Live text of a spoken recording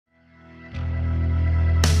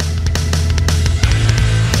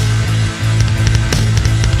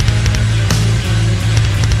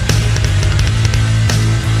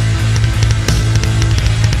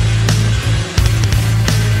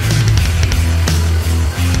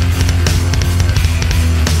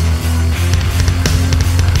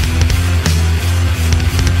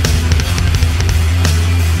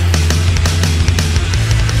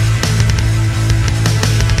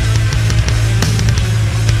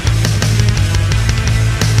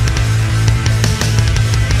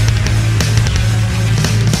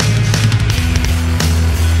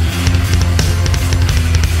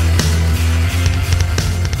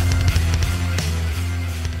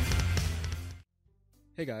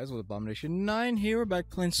Hey guys, with Abomination 9 here, we're back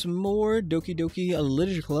playing some more Doki Doki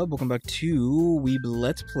Literature Club. Welcome back to Weeb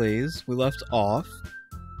Let's Plays. We left off.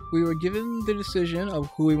 We were given the decision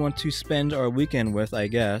of who we want to spend our weekend with, I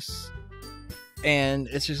guess. And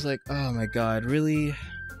it's just like, oh my god, really?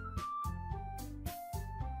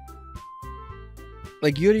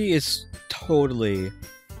 Like, Yuri is totally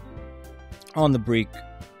on the brink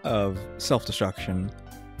of self-destruction.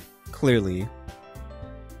 Clearly.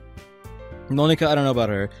 Monika, I don't know about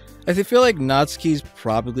her. I feel like Natsuki's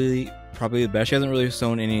probably the best. She hasn't really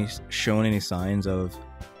shown any signs of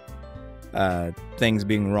things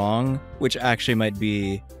being wrong, which actually might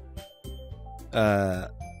be a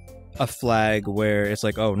flag where it's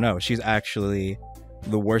like, oh no, she's actually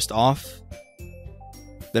the worst off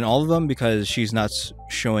than all of them because she's not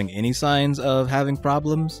showing any signs of having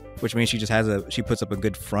problems, which means she just she puts up a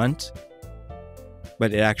good front.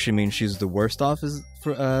 But it actually means she's the worst off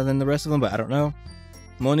than the rest of them, but I don't know.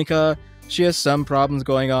 Monika, she has some problems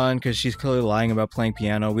going on because she's clearly lying about playing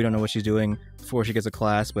piano. We don't know what she's doing before she gets a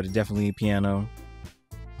class, but it's definitely piano.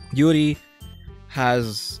 Yuri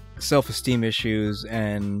has self-esteem issues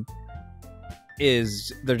and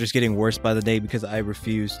they're just getting worse by the day because I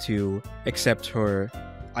refuse to accept her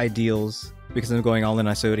ideals because I'm going all in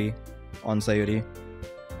on Sayuri.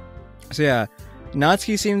 So yeah.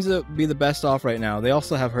 Natsuki seems to be the best off right now. They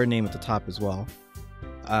also have her name at the top as well.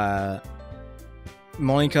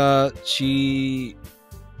 Monika, she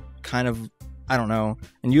kind of, I don't know.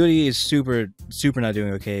 And Yuri is super not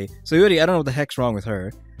doing okay. So Yuri, I don't know what the heck's wrong with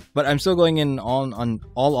her. But I'm still going in all on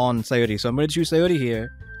Sayuri. So I'm going to choose Sayuri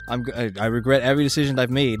here. I regret every decision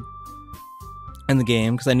I've made in the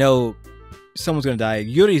game because I know someone's going to die.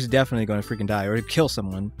 Yuri's definitely going to freaking die or kill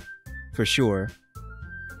someone for sure.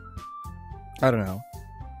 I don't know.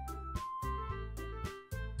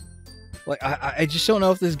 Like, I just don't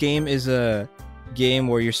know if this game is a game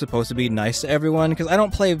where you're supposed to be nice to everyone, because I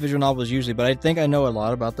don't play visual novels usually, but I think I know a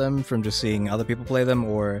lot about them from just seeing other people play them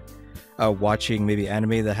or watching maybe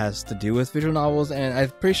anime that has to do with visual novels, and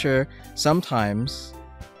I'm pretty sure sometimes,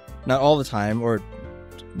 not all the time, or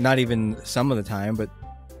not even some of the time, but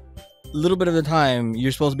a little bit of the time,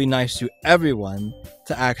 you're supposed to be nice to everyone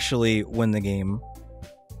to actually win the game.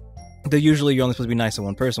 Though usually you're only supposed to be nice to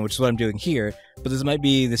one person, which is what I'm doing here. But this might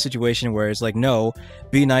be the situation where it's like, no,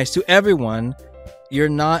 be nice to everyone. You're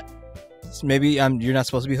not, you're not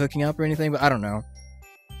supposed to be hooking up or anything, but I don't know.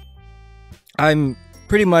 I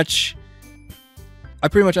pretty much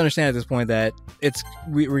understand at this point that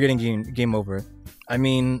we're getting game over. I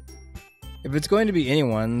mean, if it's going to be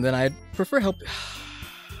anyone, then I'd prefer help.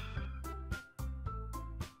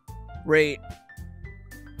 Right.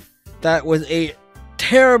 That was a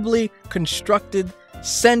terribly constructed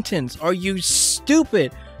sentence. Are you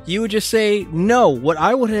stupid? You would just say no. What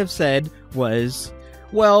I would have said was,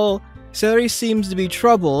 well, Sayuri seems to be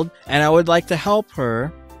troubled and I would like to help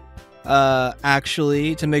her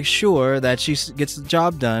actually to make sure that she gets the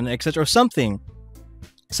job done, etc. or something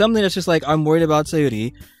that's just like, I'm worried about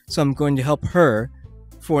Sayuri, so I'm going to help her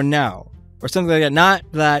for now, or something like that. Not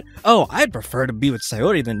that, oh, I'd prefer to be with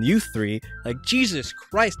Sayuri than you three. Like, Jesus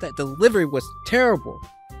Christ, that delivery was terrible.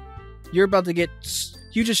 You're about to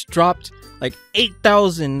you just dropped like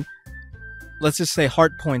 8,000, let's just say,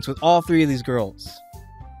 heart points with all three of these girls.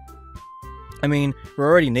 I mean, we're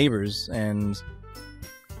already neighbors, and...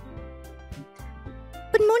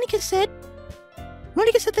 But Monika said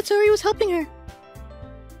that Sayuri was helping her.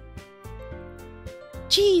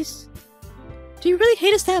 Jeez. Do you really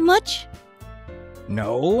hate us that much?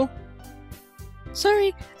 No.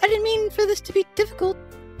 Sorry, I didn't mean for this to be difficult.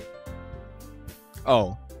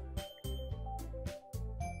 Oh.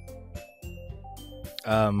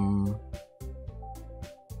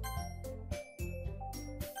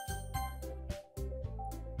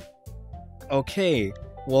 Okay.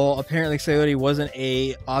 Well, apparently Sayuri wasn't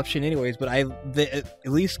a option anyways, but they at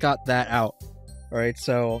least got that out. Alright,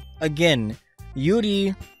 so, again,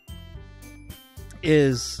 Yuri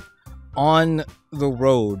is on the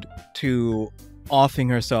road to offing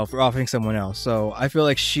herself or offing someone else. So I feel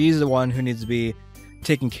like she's the one who needs to be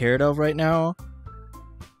taken care of right now.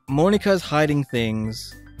 Monika's hiding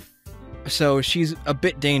things, so she's a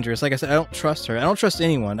bit dangerous. Like I said, I don't trust her. I don't trust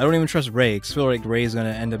anyone. I don't even trust Ray, because I feel like Ray's gonna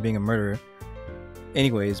end up being a murderer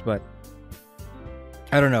anyways, but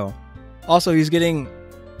I don't know. Also, you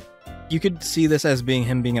could see this as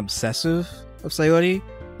him being obsessive of Sayuri.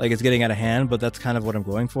 Like, it's getting out of hand, but that's kind of what I'm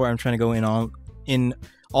going for. I'm trying to go all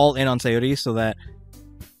in on Sayuri so that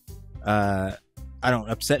I don't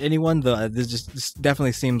upset anyone. Though this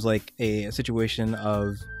definitely seems like a situation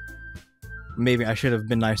of maybe I should have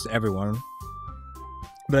been nice to everyone.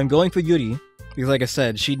 But I'm going for Yuri Because like I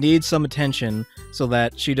said, she needs some attention so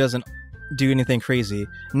that she doesn't do anything crazy.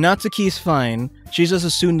 Natsuki's fine. She's just a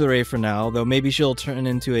tsundere for now, though maybe she'll turn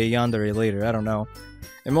into a yandere later. I don't know.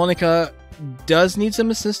 And Monika does need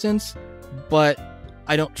some assistance, but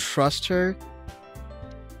I don't trust her.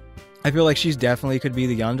 I feel like she's definitely could be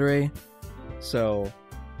the yandere. So,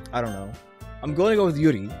 I don't know. I'm going to go with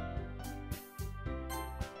Yuri.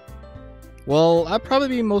 Well, I'd probably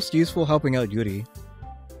be most useful helping out Yuri.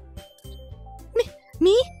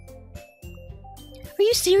 Me? Are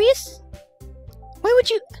you serious? Why would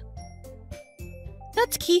you...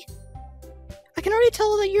 Natsuki, I can already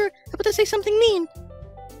tell that you're about to say something mean.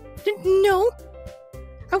 No,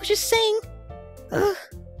 I was just saying... Ugh.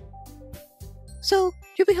 So,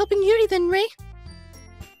 you'll be helping Yuri then, Ray?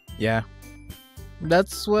 Yeah.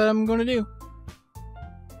 That's what I'm going to do.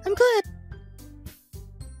 I'm glad.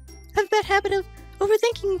 I have a bad habit of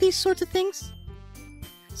overthinking these sorts of things.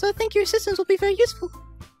 So I think your assistance will be very useful.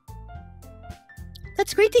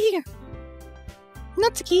 That's great to hear.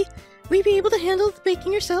 Natsuki, will you be able to handle the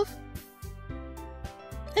baking yourself?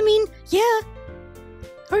 I mean, yeah.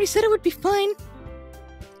 I already said it would be fine.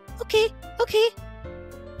 Okay.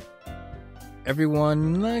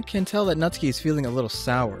 Everyone can tell that Natsuki is feeling a little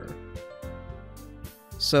sour.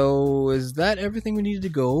 So, is that everything we needed to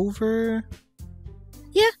go over?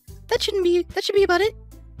 Yeah, that should be about it.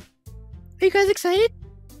 Are you guys excited?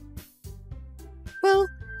 Well,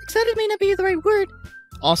 excited may not be the right word.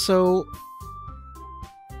 Also,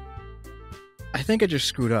 I think I just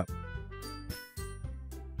screwed up.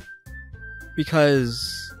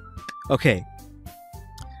 Because, okay,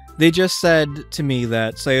 they just said to me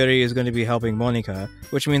that Sayuri is going to be helping Monika,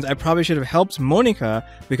 which means I probably should have helped Monika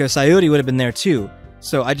because Sayuri would have been there too.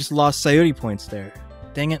 So I just lost Sayuri points there.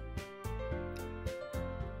 Dang it.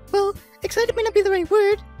 Well, excited may not be the right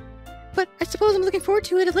word, but I suppose I'm looking forward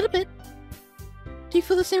to it a little bit. Do you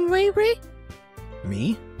feel the same way, Ray?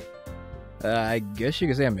 Me? I guess you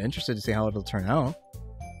could say I'm interested to see how it'll turn out.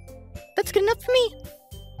 That's good enough for me.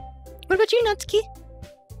 What about you, Natsuki?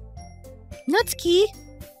 Natsuki?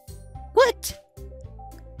 What?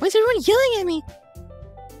 Why is everyone yelling at me?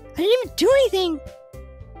 I didn't even do anything.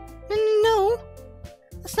 No,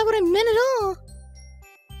 that's not what I meant at all.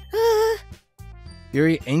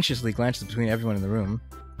 Yuri anxiously glances between everyone in the room.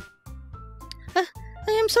 I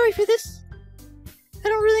am sorry for this. I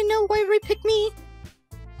don't really know why Ray picked me.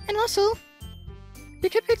 And also, your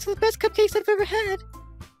cupcakes are the best cupcakes I've ever had.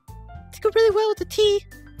 They go really well with the tea.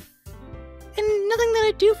 And nothing that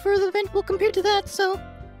I do for the event will compare to that, so...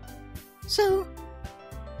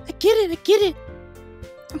 I get it.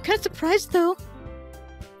 I'm kind of surprised, though.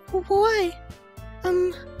 Why?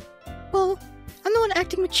 Well, I'm the one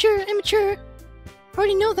acting immature. I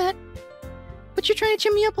already know that. But you're trying to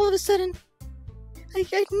cheer me up all of a sudden. I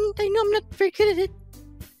know I'm not very good at it.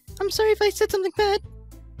 I'm sorry if I said something bad.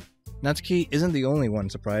 Natsuki isn't the only one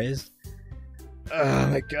surprised. Oh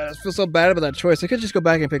my god, I feel so bad about that choice. I could just go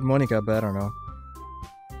back and pick Monika, but I don't know.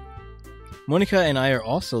 Monika and I are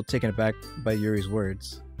also taken aback by Yuri's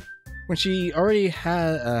words. When she already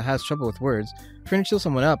has trouble with words, trying to cheer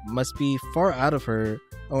someone up must be far out of her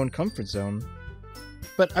own comfort zone.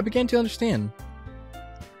 But I began to understand.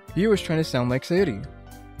 Yuri was trying to sound like Sayuri.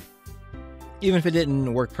 Even if it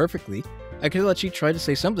didn't work perfectly, I could tell that she tried to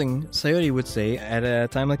say something Sayuri would say at a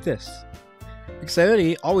time like this. Because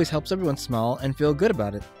Sayuri always helps everyone smile and feel good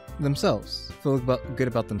about it themselves. Good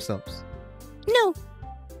about themselves. No,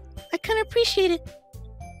 I kind of appreciate it.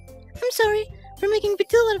 I'm sorry for making a big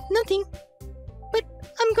deal out of nothing, but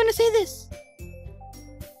I'm gonna say this.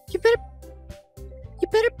 You better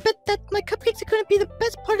bet that my cupcakes are gonna be the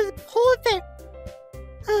best part of the whole event.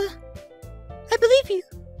 I believe you.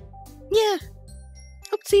 Yeah,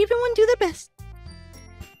 hope to see everyone do their best.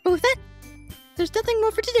 But with that, there's nothing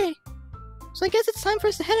more for today. So I guess it's time for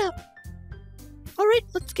us to head out. Alright,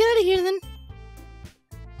 let's get out of here then.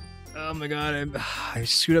 Oh my god, I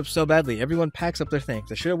screwed up so badly. Everyone packs up their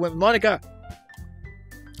things. I should have went with Monika.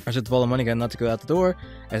 I should follow Monika not to go out the door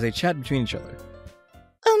as they chat between each other.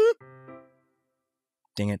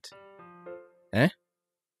 Dang it. I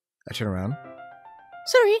turn around.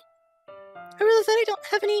 Sorry. I realize that I don't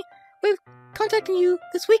have any way of contacting you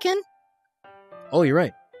this weekend. Oh, you're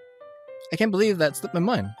right. I can't believe that slipped my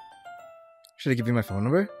mind. Should I give you my phone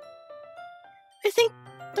number? I think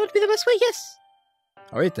that would be the best way, yes.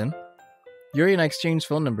 Alright then. Yuri and I exchanged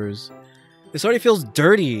phone numbers. This already feels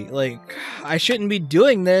dirty. Like, I shouldn't be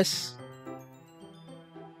doing this.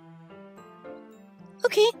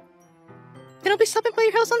 Okay. Then I'll be stopping by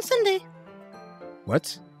your house on Sunday.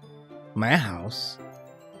 What? My house?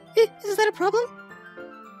 Is that a problem?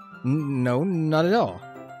 No, not at all.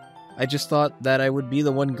 I just thought that I would be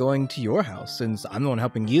the one going to your house, since I'm the one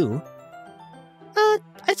helping you.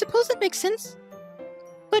 I suppose that makes sense.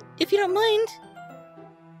 But if you don't mind,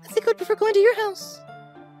 I think I'd prefer going to your house.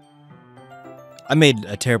 I made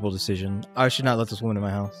a terrible decision. I should not let this woman in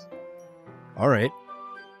my house. Alright.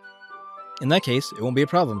 In that case, it won't be a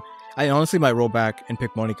problem. I honestly might roll back and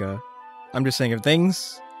pick Monica. I'm just saying, if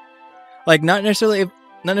things... Like, not necessarily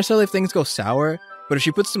if things go sour, but if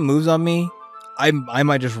she puts some moves on me, I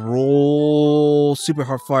might just roll super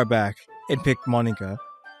far back and pick Monica.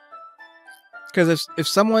 Because if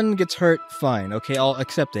someone gets hurt, fine, okay, I'll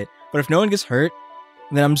accept it. But if no one gets hurt,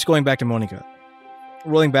 then I'm just going back to Monica.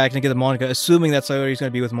 Rolling back to get the Monica, assuming that Sayori's going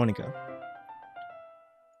to be with Monica.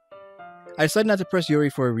 I decided not to press Yuri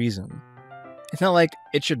for a reason. It's not like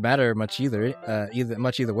it should matter much either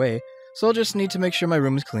way, so I'll just need to make sure my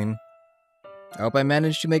room is clean. I hope I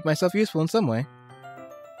managed to make myself useful in some way.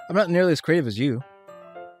 I'm not nearly as creative as you.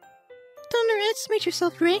 Don't underestimate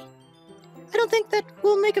yourself, Ray. I don't think that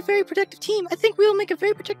we'll make a very productive team. I think we'll make a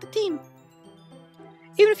very productive team.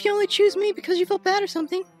 Even if you only choose me because you felt bad or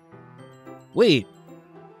something. Wait,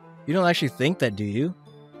 you don't actually think that, do you?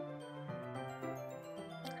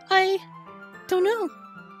 I don't know.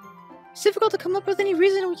 It's difficult to come up with any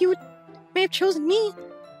reason you may have chosen me.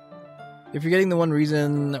 If you're getting the one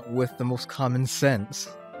reason with the most common sense.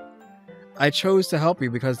 I chose to help you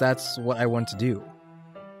because that's what I want to do.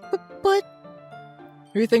 But...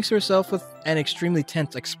 Yuri thinks to herself with an extremely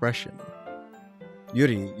tense expression.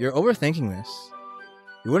 Yuri, you're overthinking this.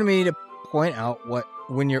 You wanted me to point out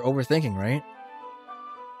when you're overthinking, right?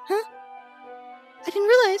 Huh? I didn't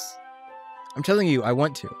realize. I'm telling you, I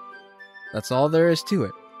want to. That's all there is to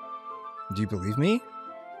it. Do you believe me?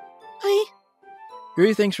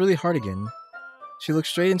 Yuri thinks really hard again. She looks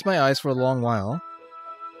straight into my eyes for a long while.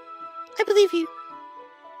 I believe you.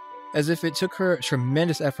 As if it took her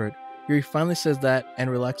tremendous effort, Yuri finally says that and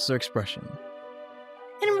relaxes her expression.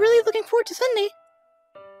 And I'm really looking forward to Sunday.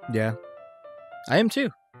 Yeah, I am too.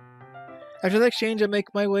 After the exchange, I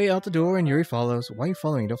make my way out the door and Yuri follows. Why are you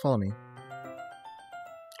following me? Don't follow me.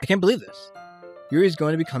 I can't believe this. Yuri is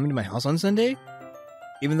going to be coming to my house on Sunday?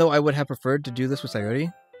 Even though I would have preferred to do this with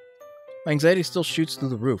Sayori? My anxiety still shoots through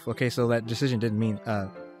the roof. Okay, so that decision didn't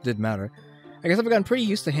matter. I guess I've gotten pretty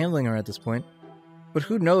used to handling her at this point. But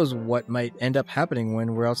who knows what might end up happening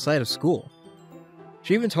when we're outside of school.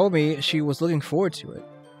 She even told me she was looking forward to it.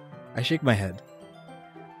 I shake my head.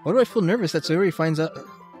 Why do I feel nervous that Sayori finds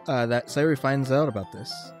out about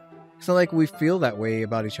this? It's not like we feel that way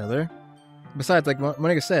about each other. Besides, like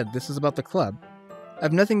Monica said, this is about the club. I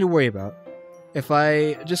have nothing to worry about. If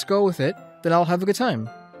I just go with it, then I'll have a good time.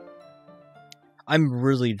 I'm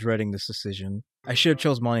really dreading this decision. I should have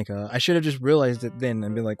chose Monica. I should have just realized it then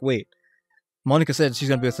and been like, wait, Monica said she's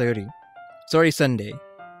gonna be with Sayori. It's already Sunday.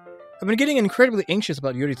 I've been getting incredibly anxious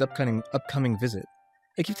about Yuri's upcoming visit.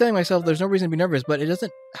 I keep telling myself there's no reason to be nervous, but it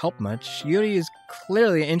doesn't help much. Yuri is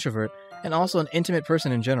clearly an introvert, and also an intimate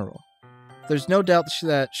person in general. There's no doubt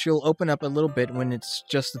that she'll open up a little bit when it's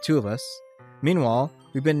just the two of us. Meanwhile,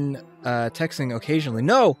 we've been texting occasionally.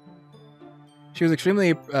 No! She was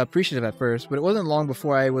extremely appreciative at first, but it wasn't long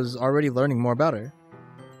before I was already learning more about her.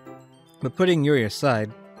 But putting Yuri aside,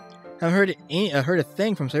 I haven't heard a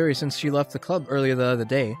thing from Sayori since she left the club earlier the other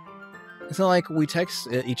day. It's not like we text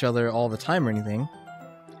each other all the time or anything,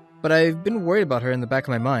 but I've been worried about her in the back of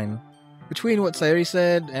my mind. Between what Sayori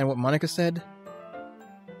said and what Monica said,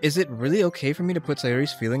 is it really okay for me to put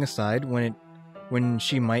Sayori's feeling aside when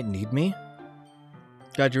she might need me?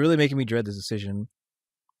 God, you're really making me dread this decision.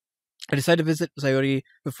 I decided to visit Sayori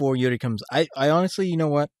before Yuri comes. I honestly, you know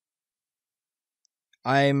what?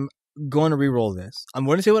 I'm going to re-roll this. I'm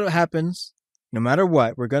going to see what happens. No matter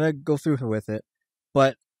what, we're going to go through with it.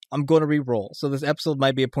 But I'm going to re-roll. So this episode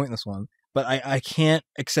might be a pointless one. But I can't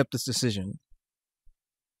accept this decision.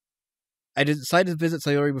 I decided to visit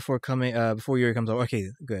Sayori before Yuri comes over. Okay,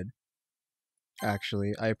 good.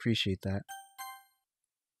 Actually, I appreciate that.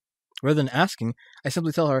 Rather than asking, I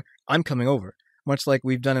simply tell her I'm coming over, much like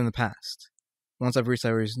we've done in the past. Once I've reached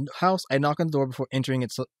Sayori's house, I knock on the door before entering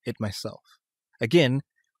it myself. Again,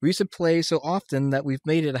 we used to play so often that we've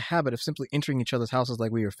made it a habit of simply entering each other's houses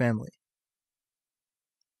like we were family.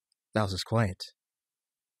 The house is quiet.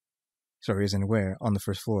 Sayori isn't aware, on the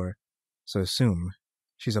first floor, so assume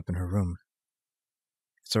she's up in her room.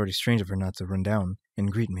 It's already strange of her not to run down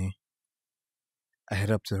and greet me. I head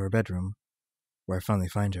up to her bedroom, where I finally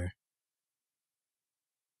find her.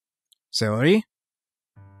 Sayori?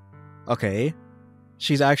 Okay.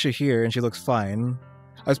 She's actually here and she looks fine.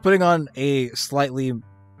 I was putting on a slightly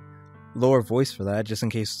lower voice for that, just in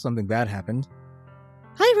case something bad happened.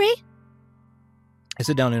 Hi, Ray. I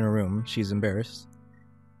sit down in her room. She's embarrassed.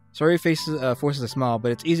 Saori forces a smile,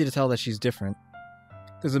 but it's easy to tell that she's different.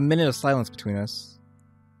 There's a minute of silence between us.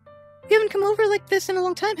 You haven't come over like this in a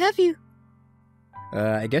long time, have you?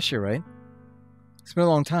 I guess you're right. It's been a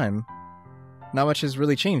long time. Not much has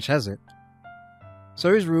really changed, has it?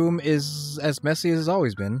 Saori's room is as messy as it's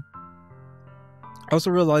always been. I also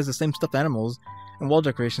realized the same stuffed animals and wall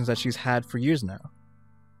decorations that she's had for years now.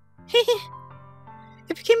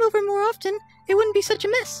 If you came over more often, it wouldn't be such a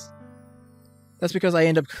mess. That's because I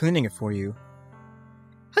end up cleaning it for you.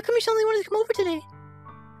 How come you suddenly wanted to come over today?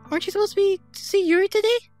 Aren't you supposed to see Yuri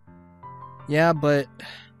today? Yeah, but...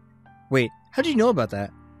 Wait, how did you know about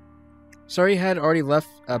that? Saori had already left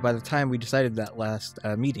by the time we decided that last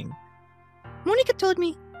meeting. Monika told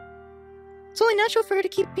me. It's only natural for her to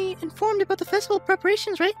keep me informed about the festival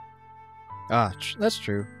preparations, right? Ah, that's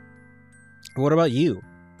true. But what about you?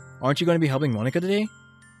 Aren't you going to be helping Monika today?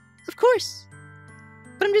 Of course.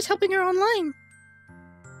 But I'm just helping her online.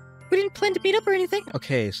 We didn't plan to meet up or anything.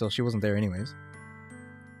 Okay, so she wasn't there anyways.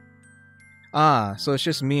 Ah, so it's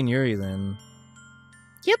just me and Yuri then.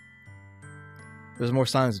 Yep. There's more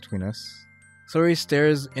silence between us. Saori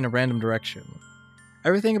stares in a random direction.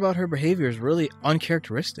 Everything about her behavior is really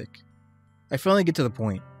uncharacteristic. I finally get to the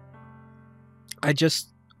point. I just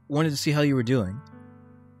wanted to see how you were doing.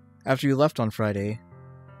 After you left on Friday.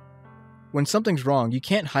 When something's wrong, you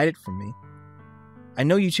can't hide it from me. I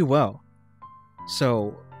know you too well.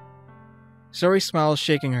 So... Saori smiles,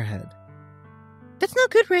 shaking her head. That's not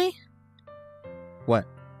good, Ray. What?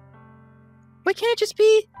 Why can't it just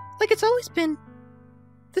be like it's always been?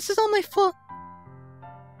 This is all my fault.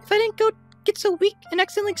 If I didn't get so weak and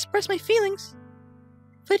accidentally express my feelings,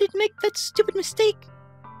 if I didn't make that stupid mistake,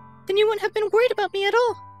 then you wouldn't have been worried about me at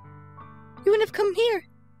all. You wouldn't have come here.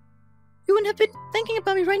 You wouldn't have been thinking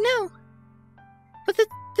about me right now. But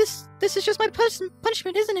this is just my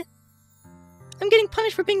punishment, isn't it? I'm getting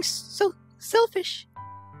punished for being so selfish.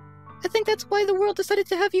 I think that's why the world decided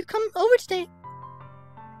to have you come over today.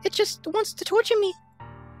 It just wants to torture me.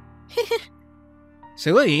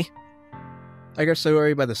 Saori? I grab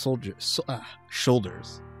Saori by the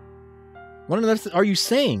shoulders. What on earth are you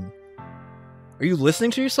saying? Are you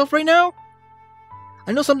listening to yourself right now?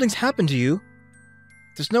 I know something's happened to you.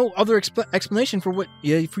 There's no other explanation for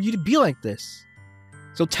you to be like this.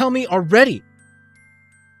 So tell me already.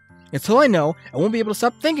 Until I know, I won't be able to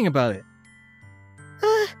stop thinking about it.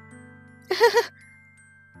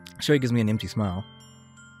 Saori gives me an empty smile.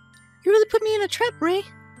 You really put me in a trap, Ray.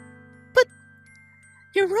 But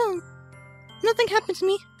you're wrong. Nothing happened to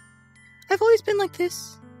me. I've always been like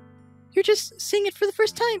this. You're just seeing it for the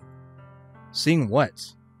first time. Seeing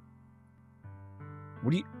what?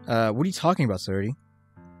 What are you talking about, Saori?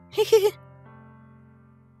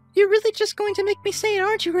 You're really just going to make me say it,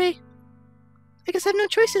 aren't you, Ray? I guess I have no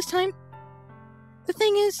choice this time. The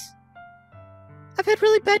thing is, I've had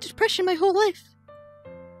really bad depression my whole life.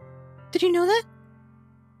 Did you know that?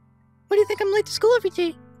 Why do you think I'm late to school every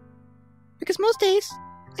day? Because most days,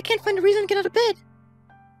 I can't find a reason to get out of bed.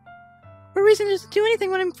 Or a reason to do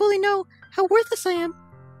anything when I fully know how worthless I am.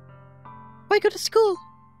 Why go to school?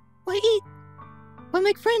 Why eat? Why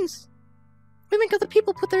make friends? Why make other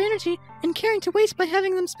people put their energy and caring to waste by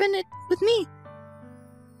having them spend it with me?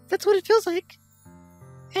 That's what it feels like.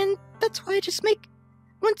 And that's why I just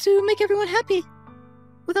want to make everyone happy,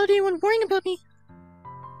 without anyone worrying about me.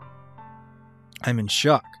 I'm in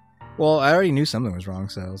shock. Well, I already knew something was wrong,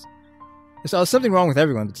 so there's something wrong with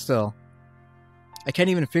everyone, but still. I can't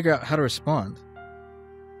even figure out how to respond.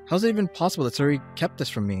 How's it even possible that Saori kept this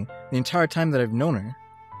from me the entire time that I've known her?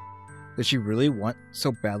 Does she really want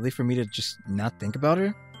so badly for me to just not think about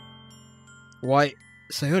her? Why,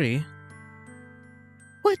 Saori?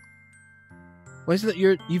 What? Why is it that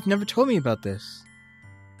you've never told me about this?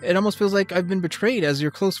 It almost feels like I've been betrayed as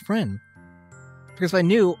your close friend. Because if I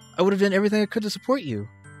knew, I would have done everything I could to support you.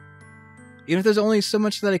 Even if there's only so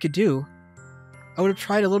much that I could do, I would have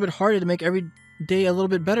tried a little bit harder to make every day a little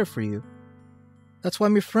bit better for you. That's why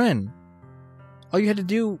I'm your friend. All you had to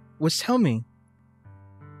do was tell me.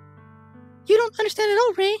 You don't understand at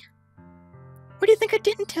all, Ray. Why do you think I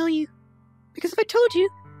didn't tell you? Because if I told you,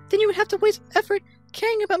 then you would have to waste effort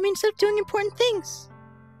caring about me instead of doing important things.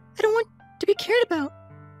 I don't want to be cared about.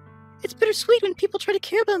 It's bittersweet when people try to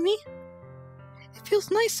care about me. It feels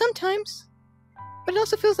nice sometimes, but it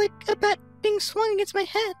also feels like a bat being swung against my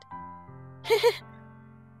head.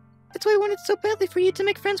 That's why I wanted so badly for you to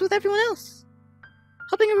make friends with everyone else.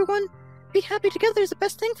 Helping everyone be happy together is the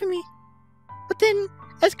best thing for me. But then,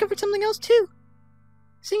 I discovered something else too.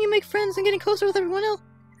 Seeing you make friends and getting closer with everyone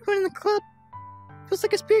in the club, feels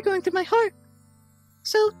like a spear going through my heart.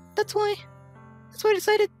 So, that's why That's why I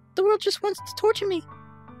decided the world just wants to torture me.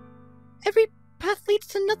 Every path leads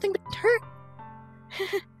to nothing but hurt.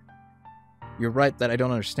 You're right that I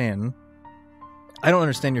don't understand. I don't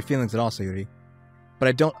understand your feelings at all, Sayuri. But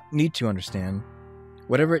I don't need to understand.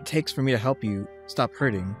 Whatever it takes for me to help you stop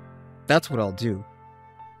hurting, that's what I'll do.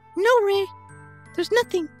 No, Ray. There's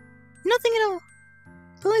nothing. Nothing at all.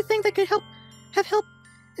 The only thing that could have help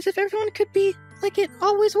is if everyone could be like it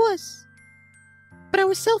always was. But I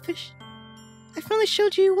was selfish. I finally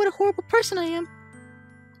showed you what a horrible person I am.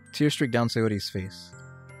 Tears streaked down Sayuri's face.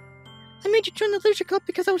 I made you join the literature club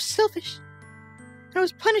because I was selfish. And I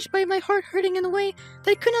was punished by my heart hurting in a way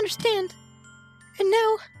that I couldn't understand. And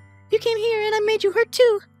now, you came here and I made you hurt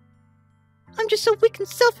too. I'm just so weak and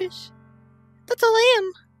selfish. That's all I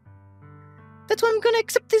am. That's why I'm gonna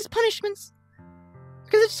accept these punishments.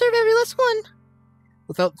 Because I deserve every last one.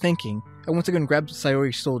 Without thinking, I once again grabbed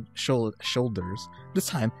Sayuri's shoulders. This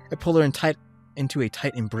time, I pulled her into a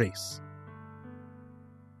tight embrace.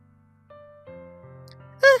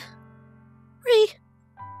 Ray.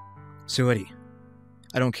 Sayuri,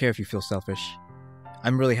 I don't care if you feel selfish.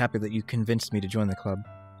 I'm really happy that you convinced me to join the club.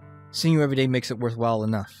 Seeing you every day makes it worthwhile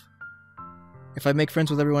enough. If I make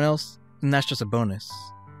friends with everyone else, then that's just a bonus.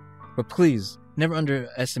 But please, never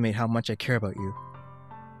underestimate how much I care about you.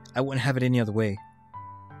 I wouldn't have it any other way.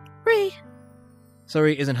 Ray.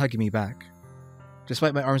 Sayuri isn't hugging me back.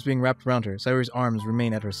 Despite my arms being wrapped around her, Sayuri's arms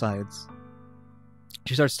remain at her sides.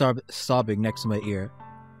 She starts sobbing next to my ear.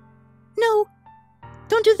 No.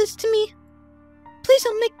 Don't do this to me. Please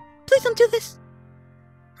don't do this.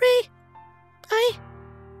 Ray.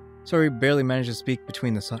 Sayuri barely manages to speak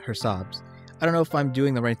between her sobs. I don't know if I'm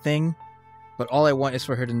doing the right thing, but all I want is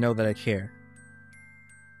for her to know that I care.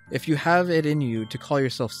 If you have it in you to call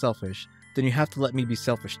yourself selfish, then you have to let me be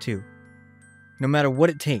selfish too. No matter what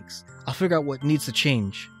it takes, I'll figure out what needs to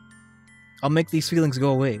change. I'll make these feelings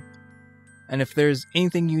go away. And if there's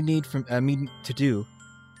anything you need from me to do,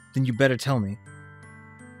 then you better tell me.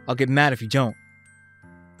 I'll get mad if you don't.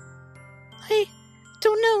 I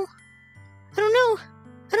don't know.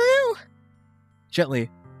 I don't know. Gently,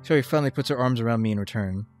 Sayuri finally puts her arms around me in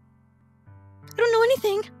return. I don't know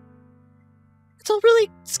anything. It's all really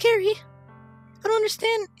scary. I don't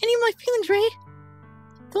understand any of my feelings, Ray.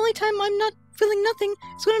 The only time I'm not feeling nothing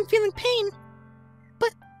is when I'm feeling pain.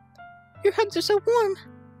 But your hugs are so warm.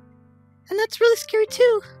 And that's really scary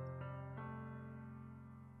too.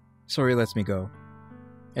 Sayuri lets me go.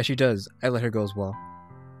 As she does, I let her go as well.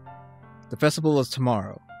 The festival is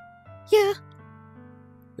tomorrow. Yeah.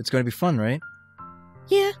 It's going to be fun, right?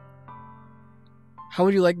 Yeah. How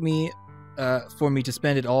would you like for me to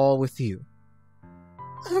spend it all with you?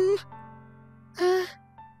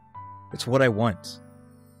 It's what I want.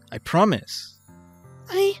 I promise.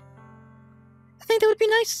 I think that would be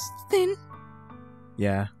nice, then.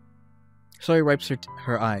 Yeah. Sayuri wipes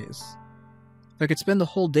her eyes. If I could spend the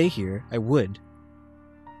whole day here, I would.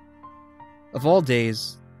 Of all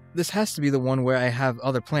days, this has to be the one where I have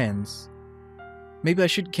other plans. Maybe I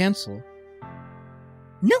should cancel.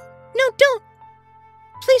 No, don't!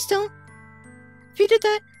 Please don't. If you did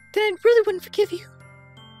that, then I really wouldn't forgive you.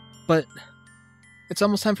 But it's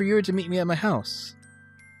almost time for Yuri to meet me at my house.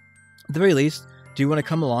 At the very least, do you want to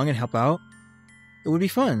come along and help out? It would be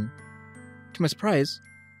fun. To my surprise,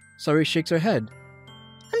 Sayuri shakes her head.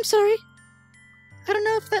 I'm sorry. I don't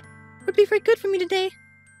know if that would be very good for me today.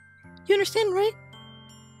 You understand, right?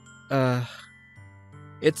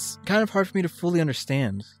 It's kind of hard for me to fully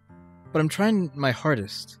understand, but I'm trying my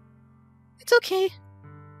hardest. It's okay.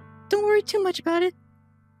 Don't worry too much about it.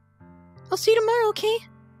 I'll see you tomorrow, okay?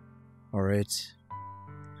 Alright.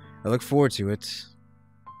 I look forward to it.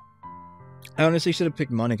 I honestly should have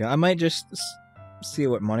picked Monica. I might just see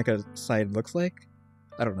what Monica's side looks like.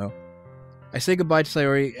 I don't know. I say goodbye to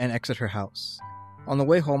Sayuri and exit her house. On the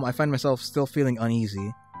way home, I find myself still feeling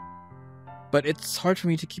uneasy. But it's hard for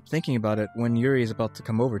me to keep thinking about it when Yuri is about to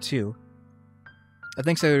come over too. I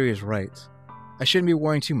think Sayuri is right. I shouldn't be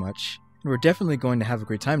worrying too much, and we're definitely going to have a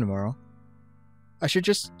great time tomorrow. I should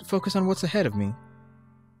just focus on what's ahead of me.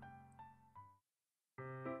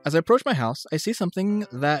 As I approach my house, I see something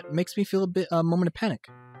that makes me feel a moment of panic.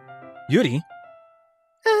 Yuri?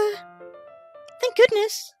 Thank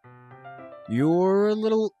goodness. You're a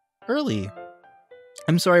little early.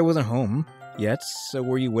 I'm sorry I wasn't home yet, so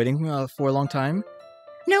were you waiting for a long time?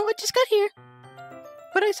 No, I just got here.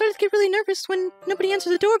 But I started to get really nervous when nobody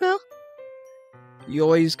answered the doorbell. You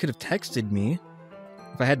always could have texted me.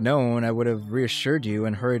 If I had known, I would have reassured you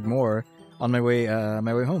and hurried more on my way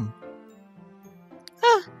home.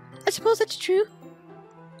 Ah, I suppose that's true.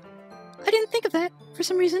 I didn't think of that, for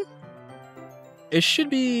some reason. It should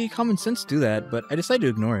be common sense to do that, but I decided to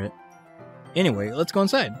ignore it. Anyway, let's go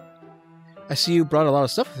inside. I see you brought a lot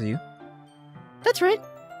of stuff with you. That's right.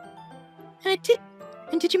 And I did.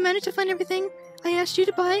 And did you manage to find everything I asked you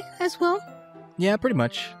to buy as well? Yeah, pretty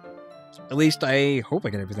much. At least I hope I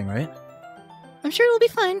get everything right. I'm sure it will be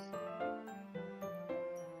fine.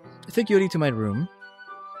 I take Yuri to my room.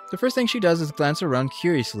 The first thing she does is glance around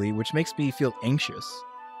curiously, which makes me feel anxious.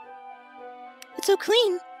 It's so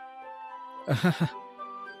clean. I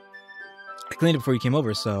cleaned it before you came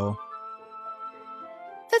over, so...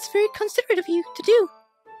 That's very considerate of you to do.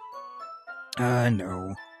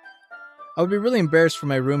 No. I would be really embarrassed for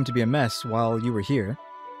my room to be a mess while you were here.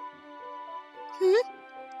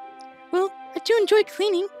 Well, I do enjoy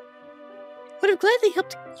cleaning. Would have gladly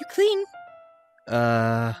helped you clean.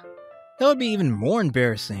 That would be even more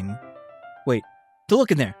embarrassing. Wait, don't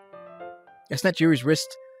look in there. I snatched Yuri's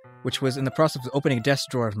wrist, which was in the process of opening a desk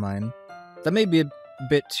drawer of mine. That may be a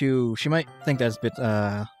bit too... She might think that's a bit,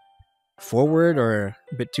 forward or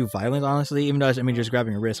a bit too violent, honestly. Even though, I mean, just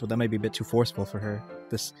grabbing her wrist, but that might be a bit too forceful for her.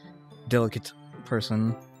 This delicate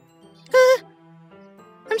person.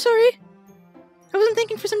 I'm sorry. I wasn't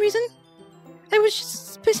thinking for some reason. I was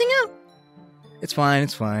just spacing out. It's fine,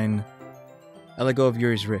 it's fine. I let go of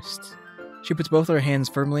Yuri's wrist. She puts both her hands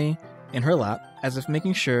firmly in her lap, as if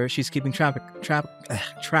making sure she's keeping track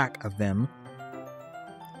of them.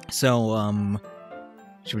 So,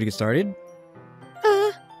 should we get started?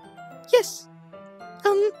 Yes.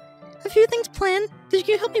 A few things planned that you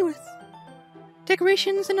can help me with.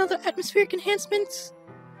 Decorations and other atmospheric enhancements.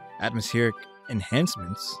 Atmospheric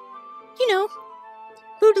enhancements? You know,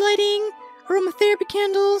 mood lighting, aromatherapy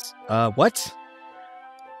candles. What?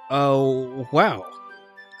 Oh, wow.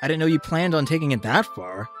 I didn't know you planned on taking it that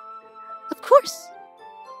far. Of course.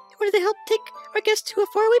 In order to help take our guests to a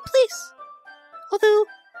faraway place. Although,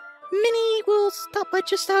 many will stop by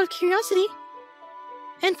just out of curiosity.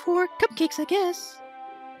 And for cupcakes, I guess.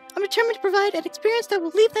 I'm determined to provide an experience that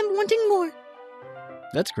will leave them wanting more.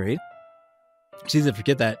 That's great. It's easy to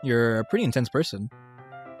forget that you're a pretty intense person.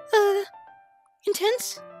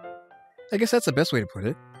 Intense? I guess that's the best way to put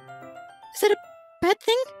it. Is that a bad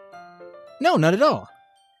thing? No, not at all.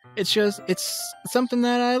 It's something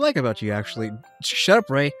that I like about you, actually. Shut up,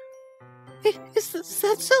 Ray. Is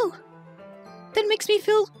that so? That makes me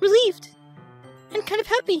feel relieved. And kind of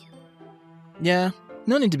happy. Yeah,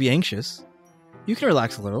 no need to be anxious. You can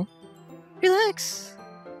relax a little. Relax?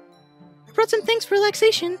 I brought some things for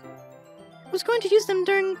relaxation. I was going to use them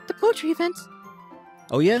during the poetry event.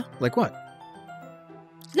 Oh yeah? Like what?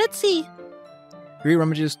 Let's see. Ree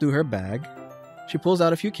rummages through her bag. She pulls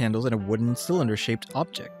out a few candles and a wooden cylinder-shaped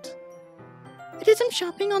object. I did some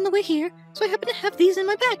shopping on the way here, so I happen to have these in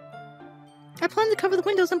my bag. I plan to cover the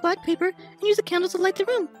windows in black paper and use the candles to light the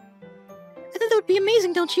room. I think that would be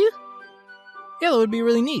amazing, don't you? Yeah, that would be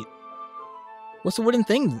really neat. What's the wooden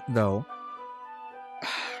thing, though?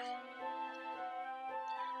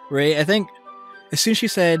 Ray, I think as soon as she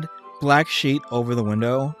said black sheet over the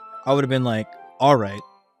window, I would have been like, alright,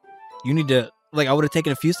 you need to, like, I would have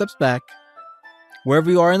taken a few steps back, wherever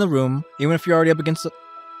you are in the room, even if you're already up against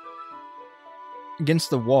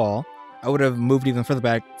the wall, I would have moved even further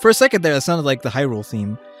back. For a second there, that sounded like the Hyrule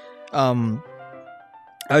theme. I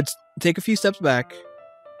would take a few steps back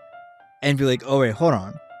and be like, oh wait, hold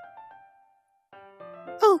on.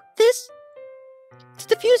 Oh, this? It's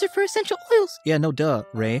a diffuser for essential oils. Yeah, no duh,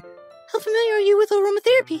 Ray. How familiar are you with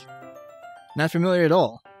aromatherapy? Not familiar at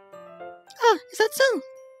all. Ah, is that so?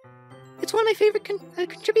 It's one of my favorite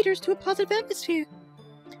contributors to a positive atmosphere.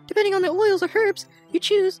 Depending on the oils or herbs you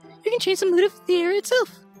choose, you can change the mood of the air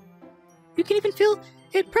itself. You can even feel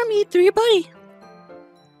it permeate through your body.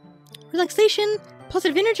 Relaxation,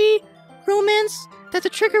 positive energy, romance, that's a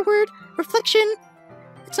trigger word, reflection.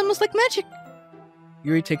 It's almost like magic.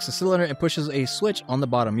 Yuri takes the cylinder and pushes a switch on the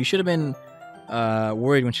bottom. You should have been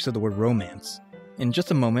worried when she said the word romance. In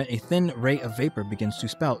just a moment, a thin ray of vapor begins to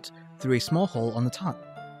spout through a small hole on the top.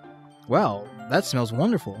 Wow, that smells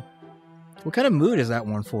wonderful. What kind of mood is that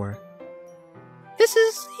one for? This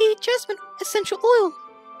is a jasmine essential oil.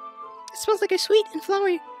 It smells like a sweet and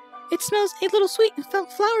flowery. It smells a little sweet and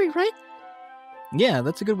flowery, right? Yeah,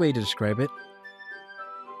 that's a good way to describe it.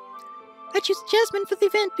 I choose jasmine for the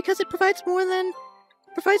event because it provides more than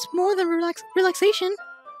relaxation.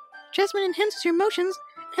 Jasmine enhances your emotions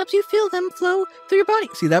and helps you feel them flow through your body.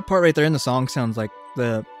 See, that part right there in the song sounds like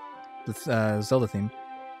the Zelda theme.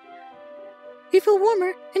 You feel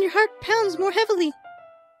warmer and your heart pounds more heavily.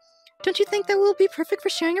 Don't you think that will be perfect for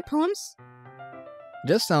sharing your poems? It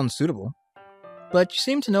does sound suitable. But you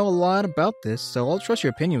seem to know a lot about this, so I'll trust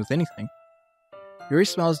your opinion with anything. Yuri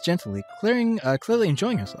smiles gently, clearly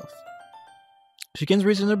enjoying herself. She begins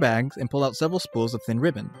reaching her bags and pulls out several spools of thin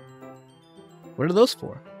ribbon. What are those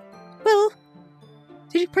for? Well,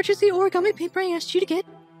 did you purchase the origami paper I asked you to get?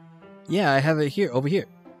 Yeah, I have it here, over here.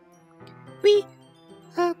 We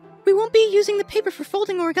won't be using the paper for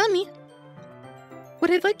folding origami. What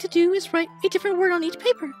I'd like to do is write a different word on each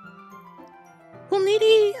paper. We'll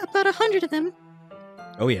need about 100 of them.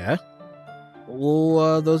 Oh yeah? What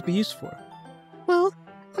will those be used for? Well,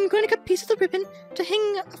 I'm going to cut pieces of ribbon to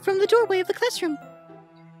hang from the doorway of the classroom.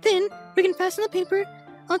 Then, we can fasten the paper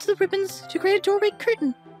onto the ribbons to create a doorway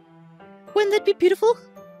curtain. Wouldn't that be beautiful?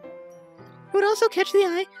 It would also catch the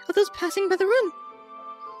eye of those passing by the room.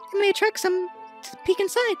 It may attract some to peek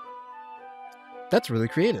inside. That's really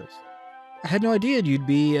creative. I had no idea you'd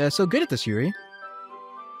be so good at this, Yuri.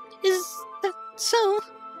 Is that so?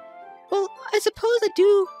 Well, I suppose I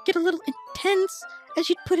do get a little intense, as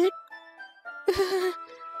you'd put it.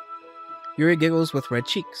 Yuri giggles with red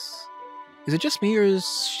cheeks. Is it just me, or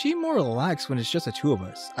is she more relaxed when it's just the two of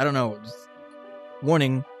us? I don't know.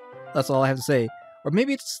 Warning, that's all I have to say. Or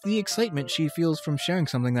maybe it's the excitement she feels from sharing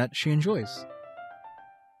something that she enjoys.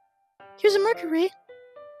 Here's a marker, Ray.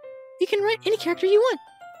 You can write any character you want.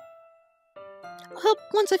 I'll help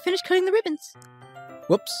once I finish cutting the ribbons.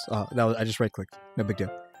 Whoops. I just right-clicked. No big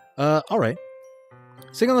deal. Alright.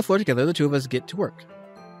 Sitting on the floor together, the two of us get to work.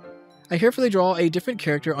 I carefully draw a different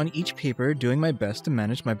character on each paper, doing my best to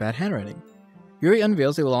manage my bad handwriting. Yuri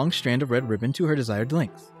unveils a long strand of red ribbon to her desired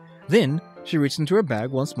length. Then, she reaches into her bag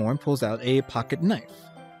once more and pulls out a pocket knife.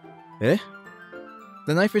 Eh?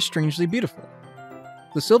 The knife is strangely beautiful.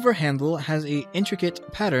 The silver handle has an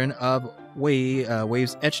intricate pattern of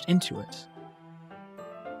waves etched into it.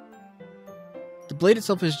 The blade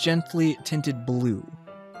itself is gently tinted blue.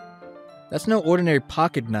 That's no ordinary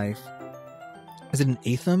pocket knife. Is it an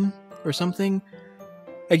Aetham or something?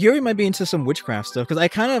 Like, Yuri might be into some witchcraft stuff, because I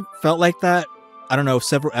kind of felt like that, I don't know,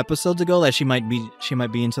 several episodes ago, that she might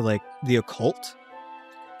be into, like, the occult.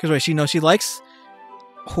 Because, right, she likes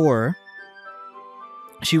horror.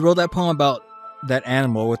 She wrote that poem about that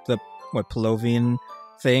animal with the, Pavlovian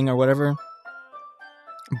thing or whatever.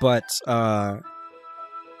 But, I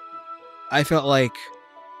felt like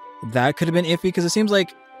that could have been iffy, because it seems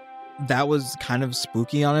like that was kind of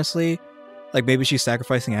spooky, honestly. Like, maybe she's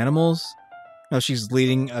sacrificing animals. No, she's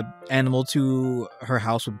leading an animal to her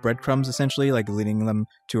house with breadcrumbs, essentially, like leading them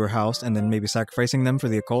to her house and then maybe sacrificing them for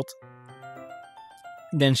the occult.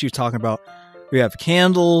 Then she was talking about, we have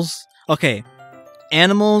candles. Okay,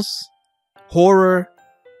 animals, horror,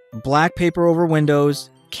 black paper over windows,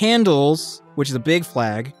 candles, which is a big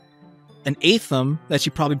flag, an Aetham that she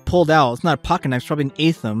probably pulled out. It's not a pocket knife, it's probably an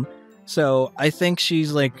Aetham. So I think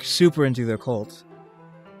she's like super into the occult.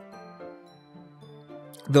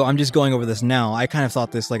 Though I'm just going over this now. I kind of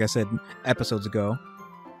thought this, like I said, episodes ago.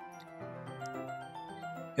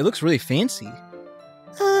 It looks really fancy.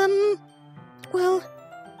 Well...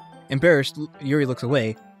 Embarrassed, Yuri looks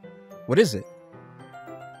away. What is it?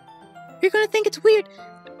 You're gonna think it's weird.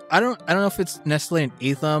 I don't know if it's necessarily an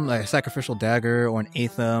Aetham, like a sacrificial dagger, or an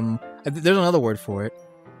Aetham. There's another word for it.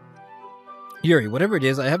 Yuri, whatever it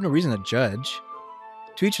is, I have no reason to judge.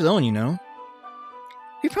 To each his own, you know.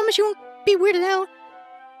 You promise you won't be weirded out?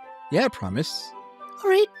 Yeah, I promise.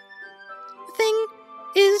 Alright. The thing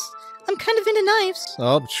is, I'm kind of into knives.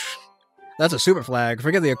 Oh, that's a super flag.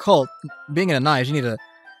 Forget the occult. Being into knives, you need to...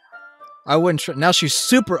 I wouldn't... Now she's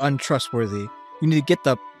super untrustworthy. You need to get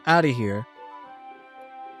the out of here.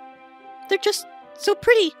 They're just so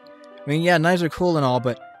pretty. I mean, yeah, knives are cool and all,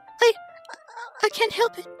 but... I can't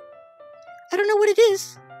help it. I don't know what it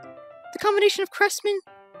is. The combination of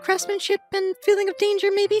craftsmanship and feeling of danger,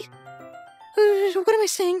 maybe? What am I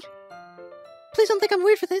saying? Please don't think I'm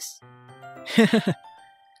weird for this.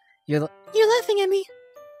 You're laughing at me.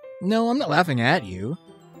 No, I'm not laughing at you.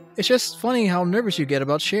 It's just funny how nervous you get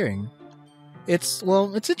about sharing. It's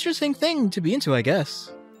an interesting thing to be into, I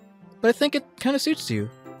guess. But I think it kind of suits you.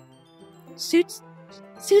 Suits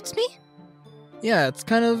me? Yeah, it's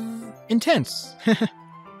kind of intense.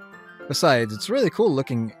 Besides, it's a really cool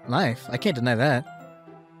looking knife. I can't deny that.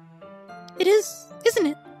 It is, isn't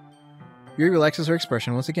it? Yuri relaxes her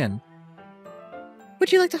expression once again.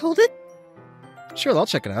 Would you like to hold it? Sure, I'll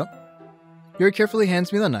check it out. Yuri carefully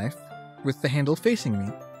hands me the knife, with the handle facing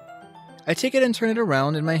me. I take it and turn it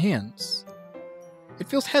around in my hands. It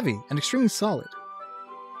feels heavy and extremely solid.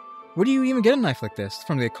 Where do you even get a knife like this?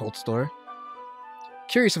 From the occult store.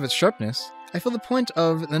 Curious of its sharpness, I feel the point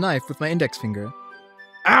of the knife with my index finger.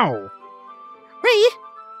 Ow! Ray!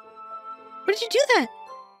 Why did you do that?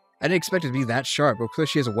 I didn't expect it to be that sharp, but clearly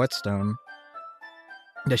she has a whetstone.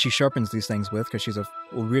 that she sharpens these things with because she's a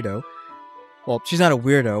weirdo. Well, she's not a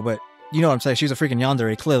weirdo, but you know what I'm saying. She's a freaking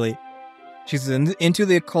yandere, clearly. She's into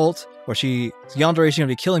the occult, or she's yandere. She's going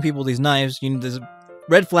to be killing people with these knives. There's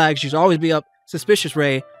red flags. She's always be up. Suspicious,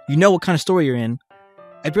 Ray. You know what kind of story you're in.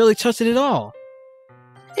 I barely trusted it at all.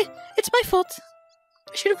 It's my fault.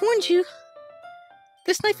 I should have warned you.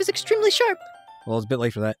 This knife is extremely sharp. Well, it's a bit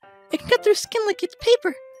late for that. It can cut through skin like it's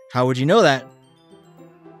paper. How would you know that?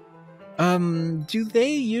 Do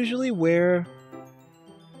they usually wear...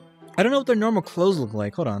 I don't know what their normal clothes look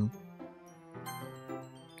like. Hold on.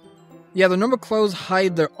 Yeah, the normal clothes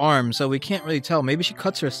hide their arms, so we can't really tell. Maybe she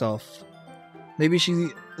cuts herself. Maybe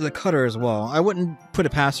she's a cutter as well. I wouldn't put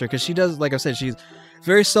it past her, because she does, like I said, she's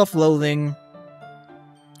very self-loathing.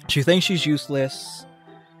 She thinks she's useless.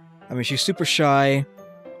 I mean, she's super shy.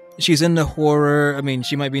 She's into horror. I mean,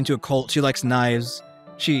 she might be into a cult. She likes knives.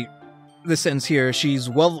 This sentence here, she's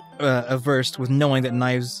well versed with knowing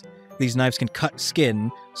that these knives can cut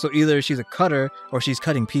skin. So either she's a cutter or she's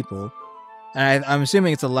cutting people. And I'm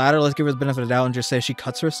assuming it's the latter. Let's give her the benefit of the doubt and just say she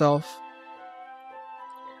cuts herself.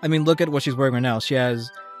 I mean, look at what she's wearing right now. She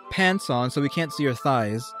has pants on, so we can't see her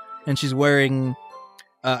thighs. And she's wearing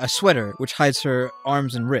a sweater, which hides her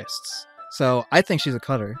arms and wrists. So I think she's a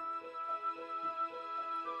cutter.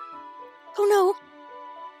 Oh no!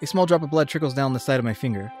 A small drop of blood trickles down the side of my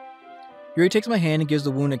finger. Yuri takes my hand and gives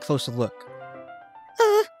the wound a closer look.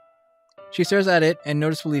 She stares at it and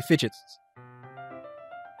noticeably fidgets.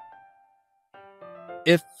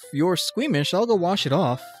 If you're squeamish, I'll go wash it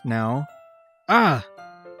off now. Ah!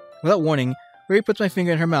 Without warning, Yuri puts my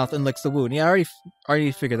finger in her mouth and licks the wound. Yeah, I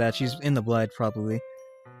already figured that. She's in the blood, probably.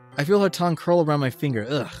 I feel her tongue curl around my finger.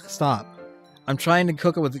 Ugh, stop. I'm trying to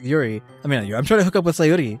hook up with Yuri. I mean, not Yuri. I'm trying to hook up with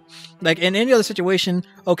Sayuri. Like, in any other situation,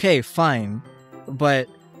 okay, fine. But,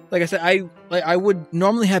 like I said, I would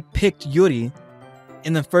normally have picked Yuri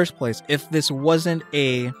in the first place if this wasn't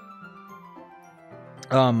a...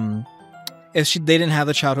 they didn't have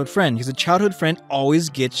a childhood friend. Because a childhood friend always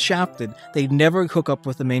gets shafted. They never hook up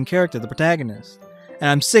with the main character, the protagonist. And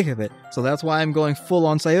I'm sick of it. So that's why I'm going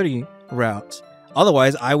full-on Sayuri route.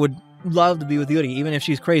 Otherwise, I would love to be with Yuri, even if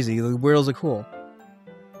she's crazy. The weirdos are cool.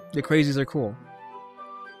 The crazies are cool.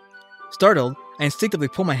 Startled, I instinctively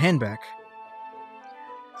pull my hand back.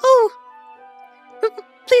 Oh!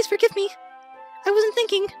 Please forgive me. I wasn't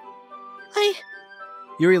thinking.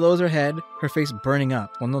 Yuri lowers her head, her face burning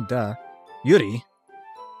up. Well, no duh. Yuri?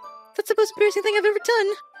 That's the most embarrassing thing I've ever done.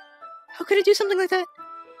 How could I do something like that?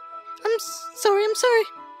 I'm sorry.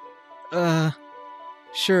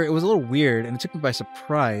 Sure, it was a little weird, and it took me by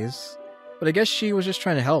surprise. But I guess she was just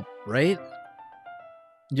trying to help, right?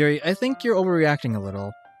 Yuri, I think you're overreacting a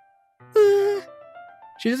little.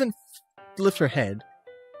 She doesn't lift her head.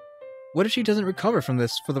 What if she doesn't recover from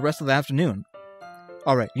this for the rest of the afternoon?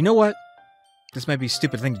 Alright, you know what? This might be a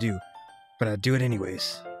stupid thing to do, but I'll do it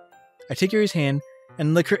anyways. I take Yuri's hand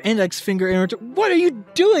and lick her index finger in her... What are you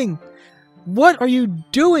doing? What are you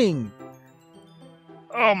doing?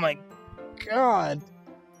 Oh my god.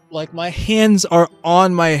 Like, my hands are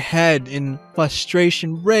on my head in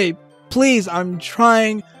frustration. Ray, please, I'm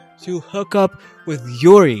trying to hook up with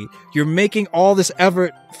Yuri. You're making all this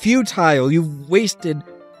effort futile. You've wasted...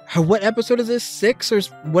 What episode is this? 6 or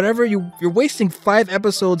whatever? You're wasting 5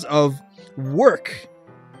 episodes of work.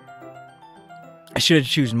 I should have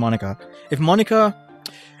chosen Monica. If Monica...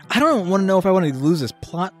 I don't want to know if I want to lose this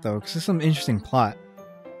plot, though, because it's some interesting plot.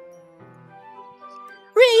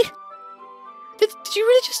 Ray! Did you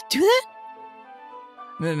really just do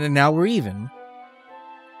that? Now we're even.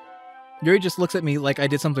 Yuri just looks at me like I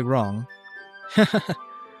did something wrong.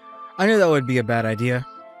 I knew that would be a bad idea.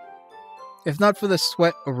 If not for the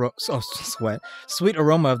sweet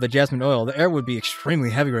aroma of the jasmine oil, the air would be extremely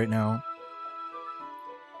heavy right now.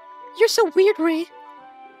 You're so weird, Ray.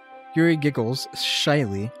 Yuri giggles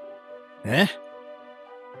shyly. Eh?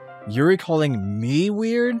 Yuri calling me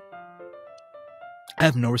weird? I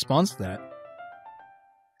have no response to that.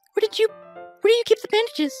 Where do you keep the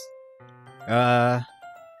bandages? I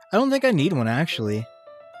don't think I need one, actually.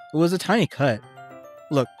 It was a tiny cut.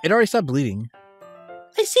 Look, it already stopped bleeding.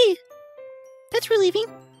 I see. That's relieving.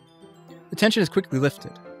 The tension is quickly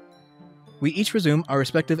lifted. We each resume our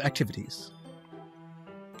respective activities.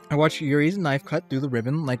 I watch Yuri's knife cut through the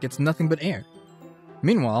ribbon like it's nothing but air.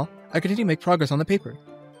 Meanwhile, I continue to make progress on the paper.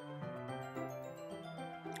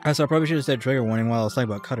 So I probably should have said trigger warning while I was talking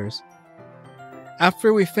about cutters.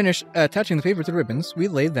 After we finish attaching the paper to the ribbons, we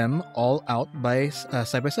lay them all out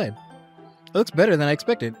side by side. It looks better than I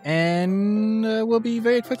expected, and will be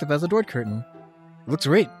very effective as a door curtain. It looks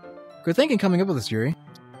great. Good thinking coming up with this, Yuri.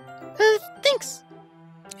 Thanks.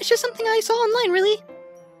 It's just something I saw online, really.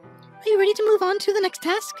 Are you ready to move on to the next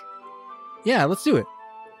task? Yeah, let's do it.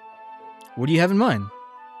 What do you have in mind?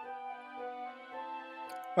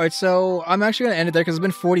 Alright, so I'm actually going to end it there because it's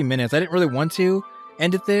been 40 minutes. I didn't really want to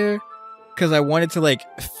end it there because I wanted to, like,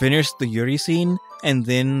 finish the Yuri scene and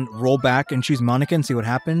then roll back and choose Monica and see what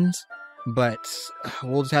happens. But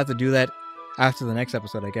we'll just have to do that after the next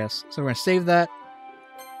episode, I guess. So we're going to save that.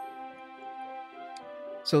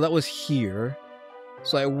 So that was here.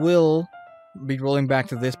 So I will be rolling back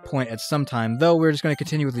to this point at some time, though we're just going to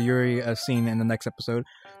continue with the Yuri scene in the next episode.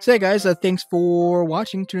 So hey guys, thanks for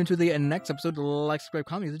watching. Tune into the next episode. Like, subscribe,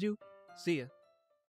 comment, as you do. See ya.